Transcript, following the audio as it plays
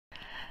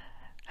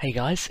Hey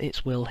guys,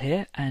 it's Will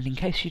here, and in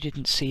case you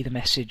didn't see the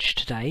message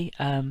today,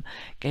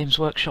 Games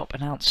Workshop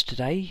announced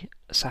today,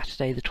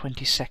 Saturday the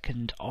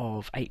 22nd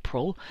of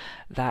April,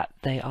 that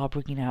they are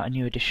bringing out a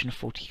new edition of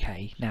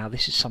 40k. Now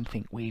this is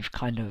something we've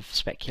kind of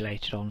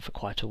speculated on for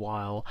quite a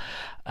while.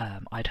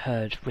 I'd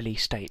heard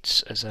release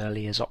dates as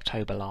early as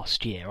October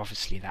last year.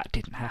 Obviously that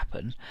didn't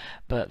happen,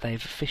 but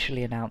they've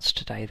officially announced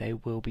today they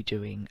will be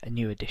doing a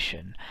new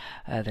edition.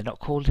 They're not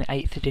calling it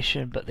 8th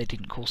edition, but they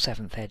didn't call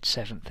 7th ed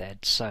 7th ed,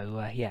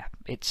 so yeah,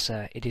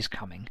 it is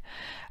coming,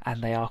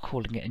 and they are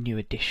calling it a new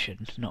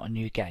edition, not a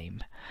new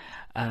game.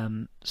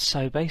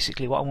 So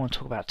basically what I want to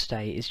talk about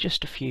today is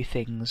just a few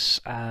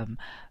things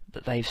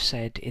that they've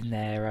said in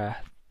their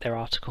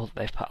article that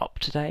they've put up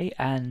today,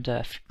 and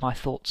my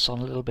thoughts on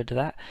a little bit of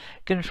that.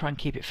 I'm going to try and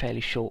keep it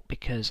fairly short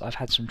because I've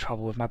had some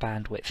trouble with my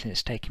bandwidth and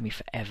it's taken me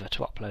forever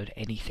to upload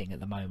anything at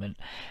the moment.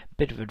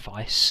 Bit of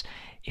advice: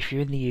 if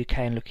you're in the UK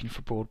and looking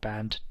for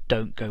broadband,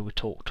 don't go with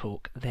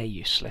TalkTalk, they're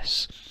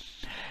useless.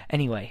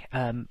 Anyway,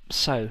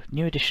 so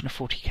new edition of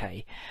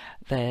 40k.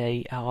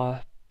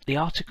 The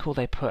article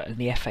they put and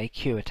the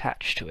FAQ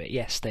attached to it,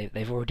 yes,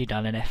 they've already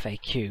done an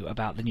FAQ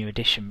about the new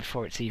edition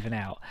before it's even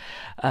out,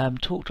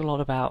 talked a lot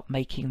about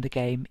making the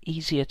game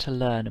easier to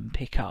learn and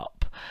pick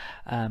up,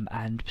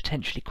 and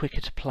potentially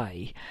quicker to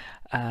play,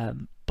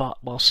 but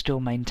while still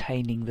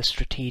maintaining the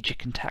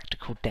strategic and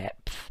tactical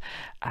depth,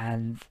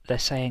 and they're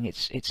saying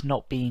it's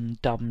not being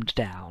dumbed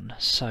down.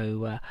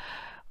 So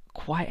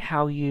quite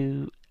how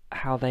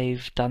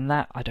they've done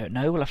that, I don't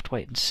know. We'll have to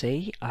wait and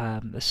see.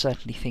 There's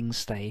certainly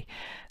things they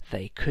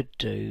could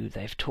do.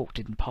 They've talked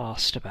in the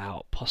past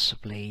about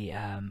possibly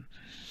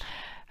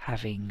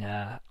having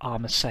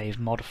armor save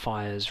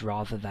modifiers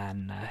rather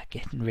than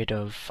getting rid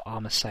of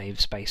armor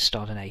saves based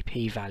on an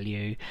AP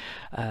value.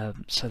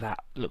 So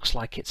that looks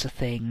like it's a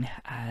thing,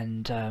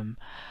 and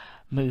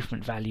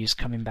movement values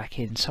coming back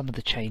in. Some of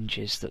the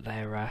changes that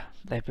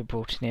they've been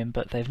brought in,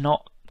 but they've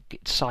not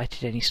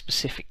cited any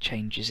specific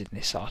changes in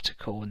this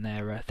article and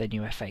their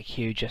new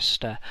FAQ,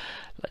 just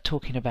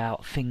talking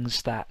about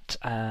things that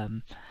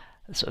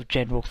sort of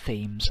general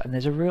themes, and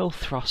there's a real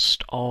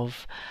thrust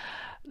of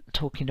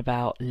talking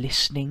about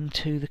listening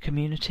to the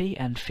community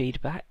and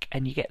feedback,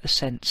 and you get the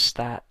sense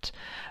that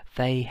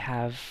they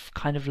have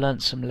kind of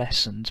learnt some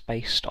lessons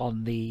based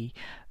on the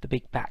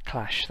big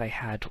backlash they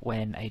had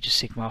when Age of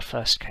Sigmar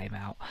first came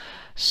out.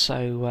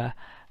 So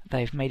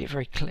they've made it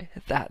very clear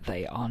that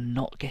they are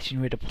not getting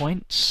rid of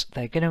points.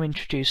 They're going to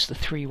introduce the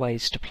 3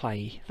 ways to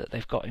play that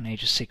they've got in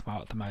Age of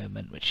Sigmar at the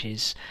moment, which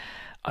is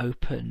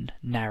open,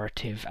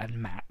 narrative and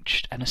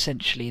matched, and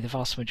essentially the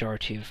vast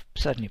majority of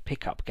certainly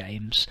pickup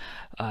games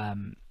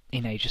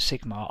in Age of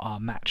Sigmar are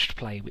matched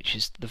play, which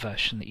is the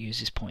version that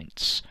uses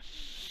points.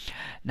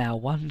 Now,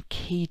 one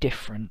key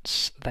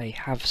difference they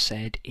have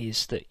said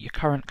is that your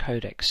current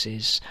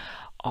codexes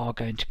are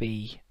going to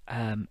be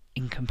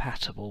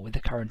incompatible with the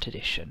current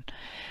edition,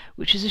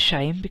 which is a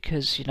shame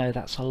because, you know,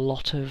 that's a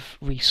lot of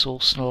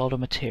resource and a lot of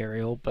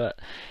material, but,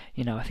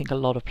 you know, I think a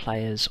lot of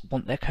players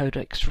want their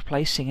codex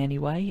replacing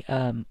anyway.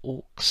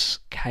 Orcs,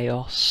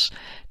 Chaos,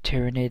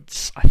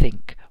 Tyranids, I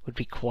think, would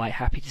be quite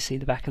happy to see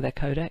the back of their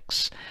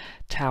codex.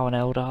 Tau and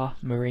Eldar,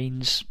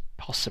 Marines,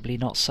 possibly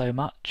not so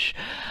much.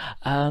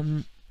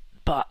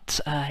 But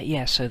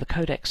yeah, so the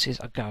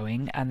codexes are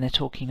going, and they're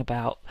talking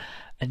about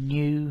a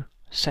new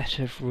set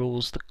of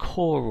rules. The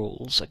core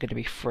rules are going to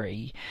be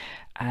free,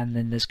 and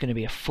then there's going to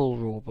be a full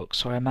rule book.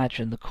 So I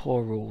imagine the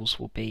core rules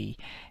will be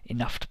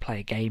enough to play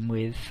a game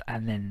with,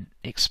 and then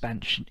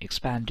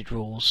expanded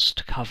rules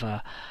to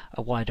cover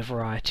a wider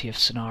variety of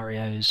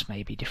scenarios,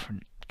 maybe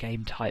different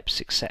game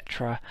types,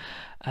 etc.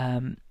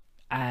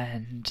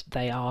 And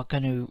they are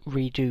going to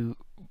redo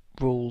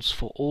rules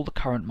for all the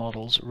current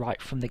models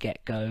right from the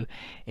get-go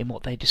in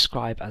what they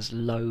describe as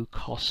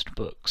low-cost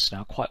books.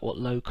 Now, quite what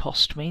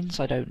low-cost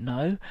means, I don't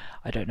know.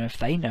 I don't know if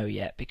they know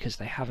yet because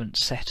they haven't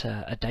set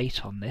a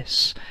date on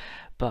this,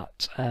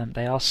 but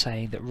they are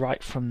saying that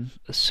right from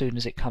as soon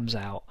as it comes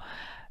out,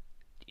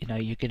 you know,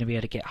 you're going to be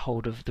able to get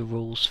hold of the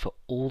rules for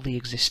all the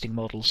existing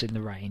models in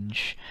the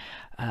range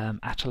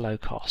at a low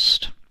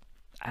cost.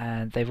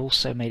 And they've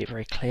also made it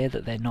very clear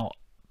that they're not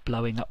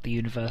blowing up the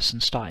universe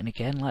and starting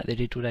again like they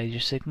did with Age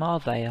of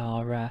Sigmar. They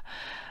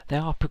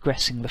are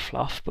progressing the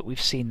fluff, but we've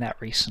seen that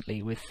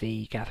recently with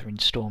the Gathering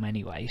Storm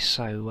anyway,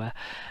 so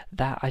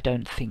that I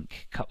don't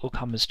think will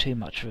come as too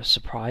much of a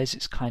surprise.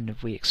 It's kind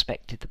of, we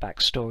expected the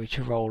backstory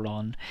to roll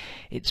on.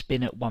 It's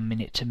been at 1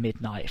 minute to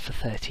midnight for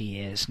 30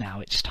 years now.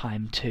 It's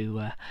time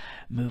to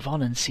move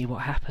on and see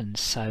what happens.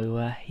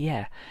 So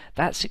yeah,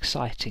 that's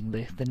exciting.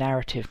 The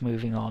narrative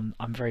moving on,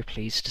 I'm very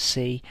pleased to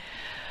see.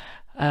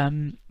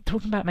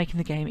 Talking about making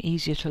the game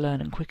easier to learn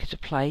and quicker to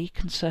play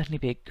can certainly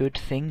be a good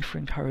thing for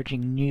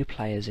encouraging new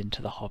players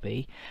into the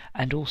hobby,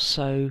 and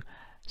also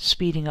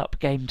speeding up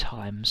game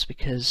times,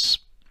 because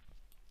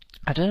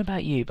I don't know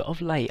about you, but of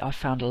late I've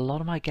found a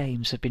lot of my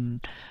games have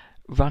been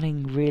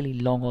running really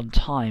long on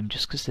time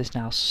just because there's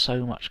now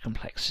so much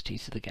complexity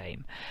to the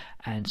game,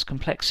 and it's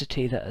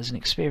complexity that as an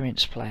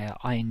experienced player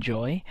I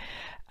enjoy,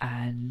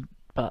 and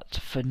but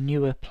for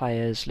newer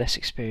players, less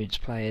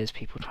experienced players,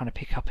 people trying to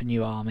pick up a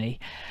new army,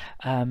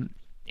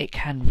 it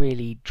can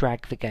really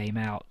drag the game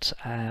out.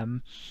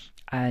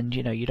 And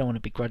you don't want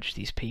to begrudge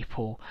these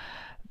people,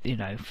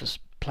 for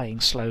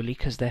playing slowly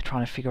because they're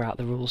trying to figure out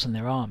the rules in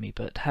their army.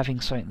 But having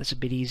something that's a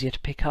bit easier to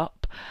pick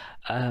up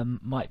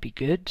might be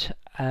good.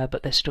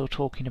 But they're still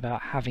talking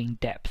about having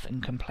depth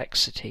and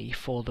complexity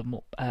for the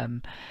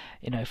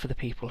for the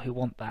people who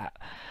want that.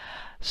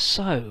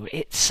 So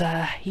it's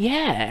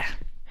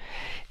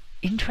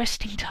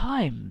interesting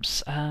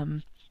times.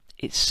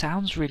 It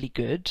sounds really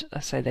good. I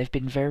say they've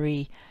been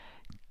very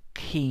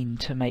keen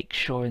to make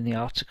sure in the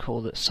article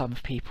that some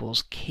of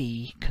people's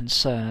key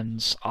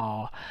concerns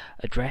are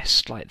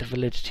addressed, like the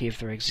validity of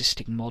their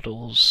existing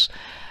models,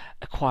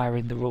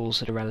 acquiring the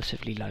rules at a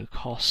relatively low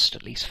cost,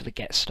 at least for the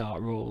Get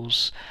Start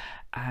rules,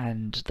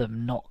 and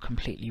them not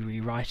completely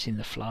rewriting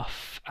the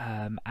fluff,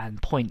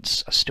 and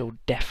points are still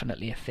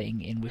definitely a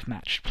thing in with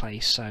matched play,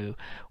 so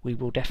we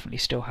will definitely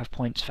still have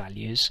points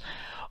values,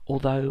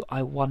 although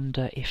I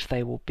wonder if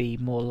they will be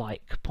more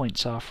like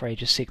points are for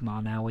Age of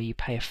Sigmar now, where you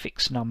pay a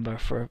fixed number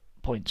for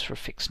points for a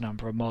fixed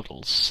number of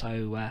models.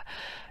 So a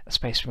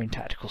Space Marine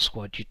Tactical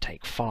Squad, you'd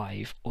take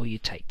 5 or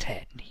you'd take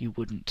 10. You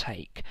wouldn't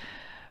take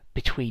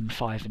between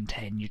 5 and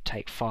 10, you'd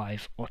take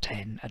 5 or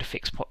 10 at a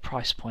fixed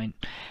price point,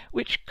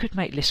 which could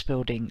make list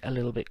building a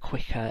little bit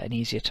quicker and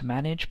easier to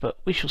manage, but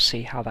we shall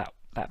see how that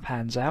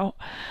pans out.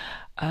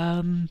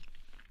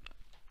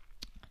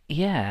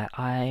 Yeah,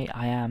 I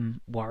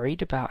am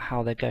worried about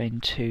how they're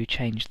going to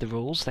change the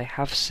rules. They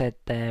have said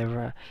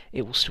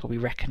it will still be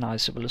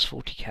recognisable as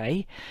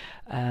 40k,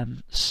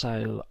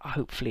 so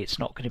hopefully it's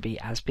not going to be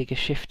as big a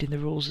shift in the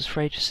rules as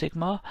for Age of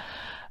Sigmar,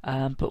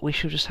 but we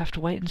shall just have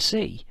to wait and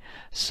see.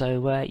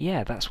 So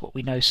yeah, that's what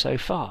we know so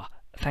far.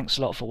 Thanks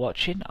a lot for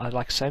watching.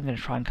 Like I say, I'm going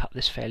to try and cut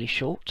this fairly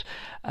short.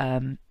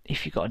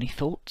 If you've got any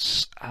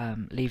thoughts,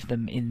 leave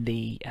them in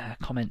the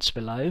comments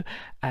below,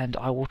 and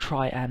I will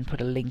try and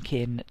put a link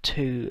in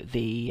to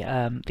the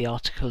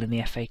article in the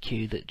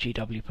FAQ that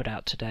GW put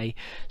out today.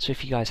 So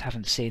if you guys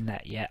haven't seen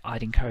that yet,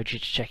 I'd encourage you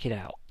to check it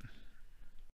out.